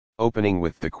Opening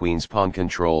with the queen's pawn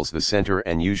controls the center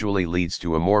and usually leads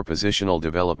to a more positional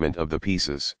development of the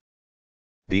pieces.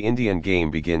 The Indian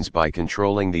game begins by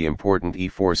controlling the important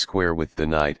e4 square with the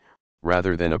knight,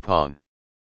 rather than a pawn.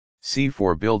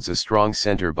 c4 builds a strong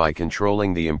center by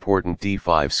controlling the important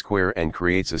d5 square and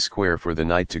creates a square for the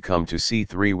knight to come to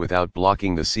c3 without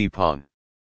blocking the c pawn.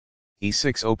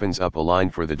 e6 opens up a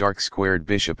line for the dark squared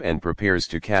bishop and prepares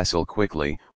to castle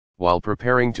quickly, while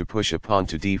preparing to push a pawn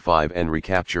to d5 and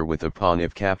recapture with a pawn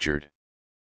if captured.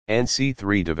 And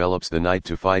c3 develops the knight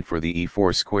to fight for the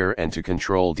e4 square and to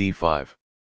control d5.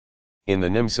 In the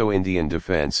Nimzo-Indian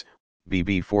defense,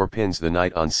 bb4 pins the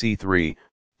knight on c3,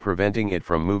 preventing it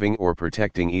from moving or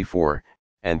protecting e4,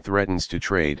 and threatens to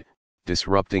trade,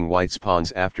 disrupting white's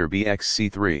pawns after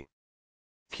bxc3.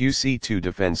 qc2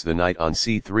 defends the knight on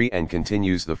c3 and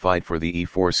continues the fight for the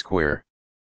e4 square.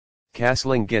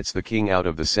 Castling gets the king out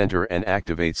of the center and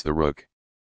activates the rook.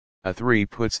 a3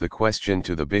 puts the question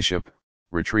to the bishop,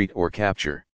 retreat or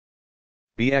capture.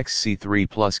 bxc3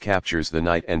 plus captures the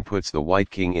knight and puts the white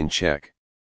king in check.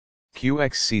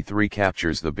 qxc3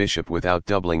 captures the bishop without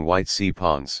doubling white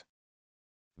c-pawns.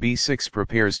 b6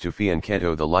 prepares to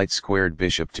fianchetto the light-squared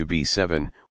bishop to b7,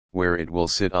 where it will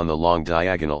sit on the long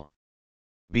diagonal.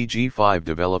 bg5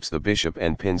 develops the bishop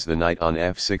and pins the knight on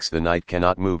f6. The knight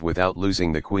cannot move without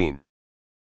losing the queen.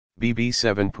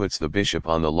 bb7 puts the bishop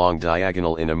on the long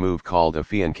diagonal in a move called a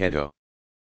fianchetto.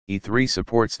 e3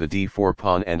 supports the d4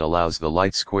 pawn and allows the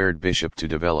light-squared bishop to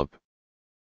develop.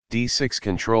 d6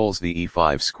 controls the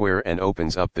e5 square and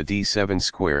opens up the d7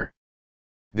 square.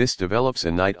 This develops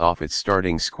a knight off its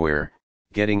starting square,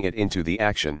 getting it into the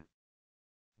action.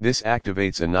 This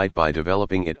activates a knight by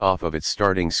developing it off of its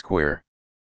starting square.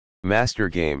 Master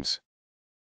games.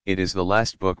 It is the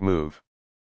last book move.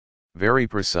 Very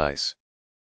precise.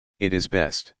 It is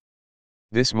best.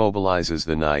 This mobilizes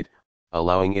the knight,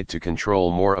 allowing it to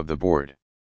control more of the board.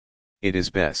 It is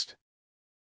best.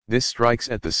 This strikes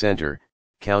at the center,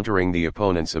 countering the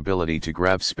opponent's ability to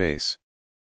grab space.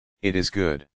 It is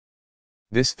good.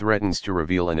 This threatens to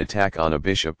reveal an attack on a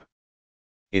bishop.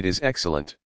 It is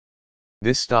excellent.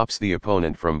 This stops the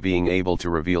opponent from being able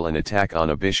to reveal an attack on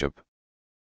a bishop.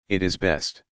 It is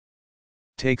best.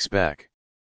 Takes back.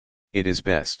 It is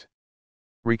best.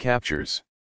 Recaptures.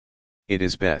 It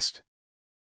is best.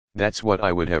 That's what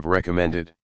I would have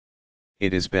recommended.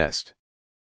 It is best.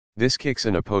 This kicks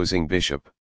an opposing bishop.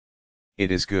 It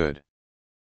is good.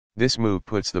 This move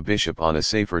puts the bishop on a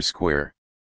safer square.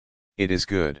 It is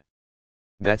good.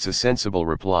 That's a sensible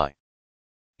reply.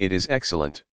 It is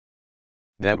excellent.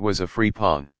 That was a free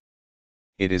pawn.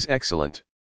 It is excellent.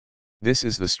 This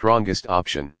is the strongest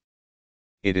option.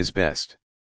 It is best.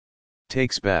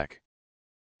 Takes back.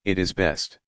 It is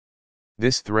best.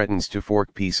 This threatens to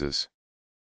fork pieces.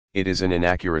 It is an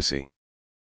inaccuracy.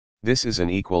 This is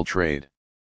an equal trade.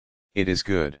 It is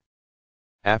good.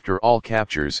 After all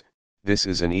captures, this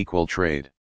is an equal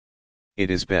trade. It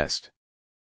is best.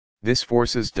 This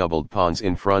forces doubled pawns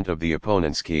in front of the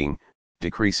opponent's king,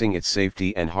 decreasing its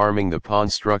safety and harming the pawn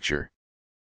structure.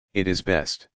 It is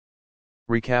best.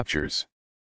 Recaptures.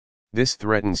 This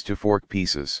threatens to fork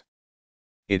pieces.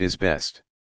 It is best.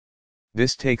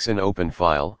 This takes an open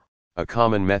file, a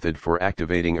common method for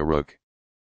activating a rook.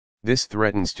 This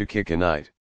threatens to kick a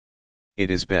knight. It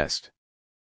is best.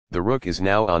 The rook is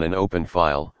now on an open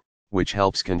file, which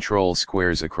helps control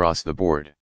squares across the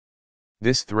board.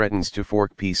 This threatens to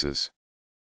fork pieces.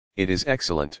 It is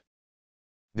excellent.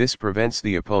 This prevents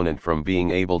the opponent from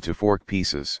being able to fork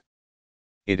pieces.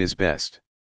 It is best.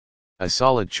 A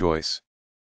solid choice.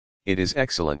 It is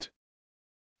excellent.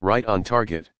 Right on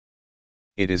target.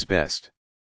 It is best.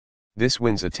 This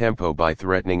wins a tempo by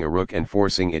threatening a rook and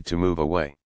forcing it to move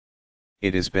away.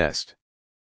 It is best.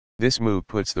 This move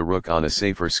puts the rook on a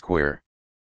safer square.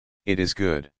 It is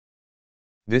good.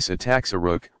 This attacks a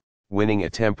rook, winning a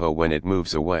tempo when it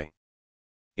moves away.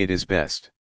 It is best.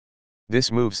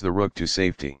 This moves the rook to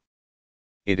safety.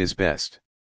 It is best.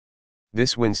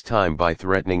 This wins time by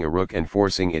threatening a rook and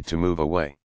forcing it to move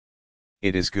away.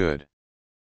 It is good.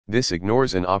 This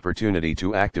ignores an opportunity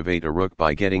to activate a rook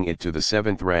by getting it to the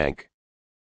 7th rank.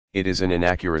 It is an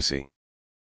inaccuracy.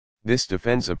 This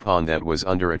defends a pawn that was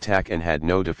under attack and had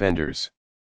no defenders.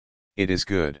 It is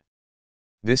good.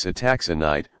 This attacks a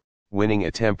knight, winning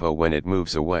a tempo when it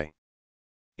moves away.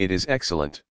 It is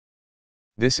excellent.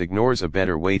 This ignores a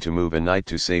better way to move a knight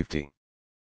to safety.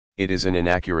 It is an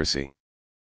inaccuracy.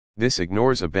 This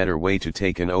ignores a better way to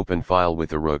take an open file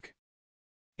with a rook.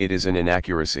 It is an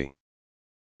inaccuracy.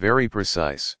 Very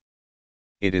precise.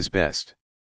 It is best.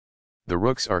 The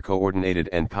rooks are coordinated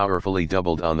and powerfully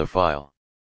doubled on the file.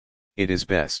 It is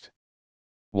best.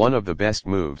 One of the best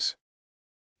moves.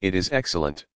 It is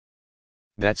excellent.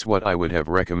 That's what I would have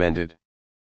recommended.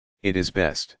 It is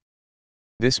best.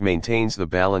 This maintains the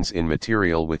balance in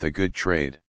material with a good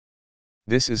trade.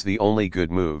 This is the only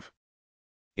good move.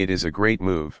 It is a great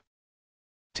move.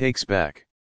 Takes back.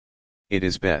 It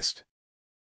is best.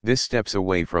 This steps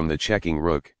away from the checking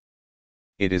rook.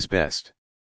 It is best.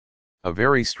 A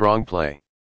very strong play.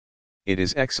 It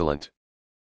is excellent.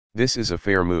 This is a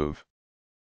fair move.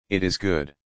 It is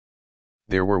good.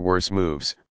 There were worse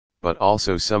moves, but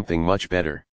also something much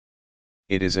better.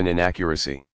 It is an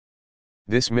inaccuracy.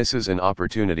 This misses an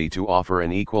opportunity to offer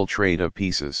an equal trade of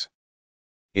pieces.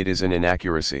 It is an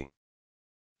inaccuracy.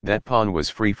 That pawn was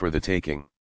free for the taking.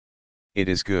 It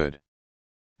is good.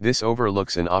 This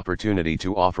overlooks an opportunity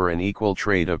to offer an equal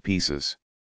trade of pieces.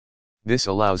 This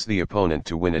allows the opponent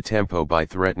to win a tempo by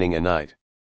threatening a knight.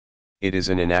 It is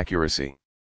an inaccuracy.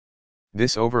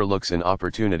 This overlooks an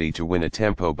opportunity to win a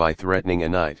tempo by threatening a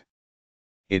knight.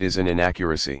 It is an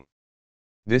inaccuracy.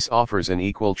 This offers an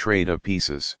equal trade of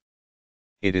pieces.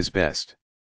 It is best.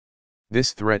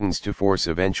 This threatens to force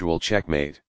eventual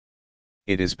checkmate.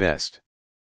 It is best.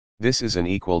 This is an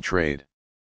equal trade.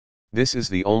 This is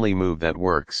the only move that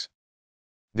works.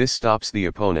 This stops the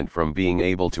opponent from being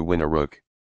able to win a rook.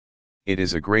 It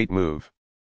is a great move.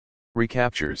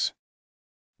 Recaptures.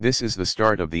 This is the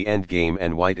start of the endgame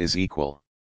and white is equal.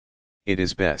 It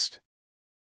is best.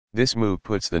 This move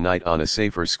puts the knight on a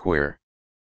safer square.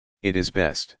 It is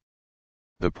best.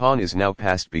 The pawn is now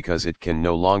passed because it can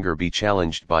no longer be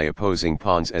challenged by opposing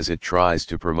pawns as it tries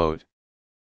to promote.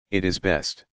 It is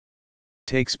best.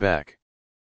 Takes back.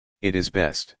 It is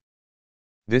best.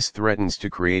 This threatens to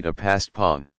create a passed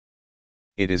pawn.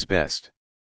 It is best.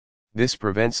 This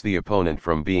prevents the opponent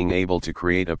from being able to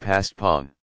create a passed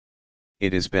pawn.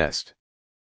 It is best.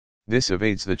 This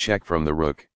evades the check from the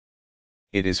rook.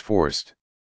 It is forced.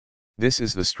 This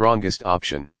is the strongest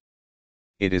option.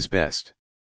 It is best.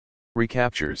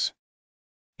 Recaptures.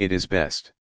 It is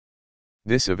best.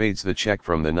 This evades the check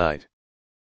from the knight.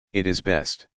 It is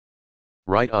best.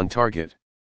 Right on target.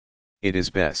 It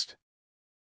is best.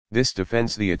 This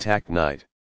defends the attacked knight.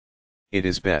 It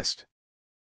is best.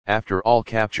 After all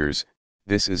captures,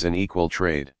 this is an equal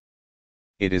trade.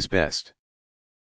 It is best.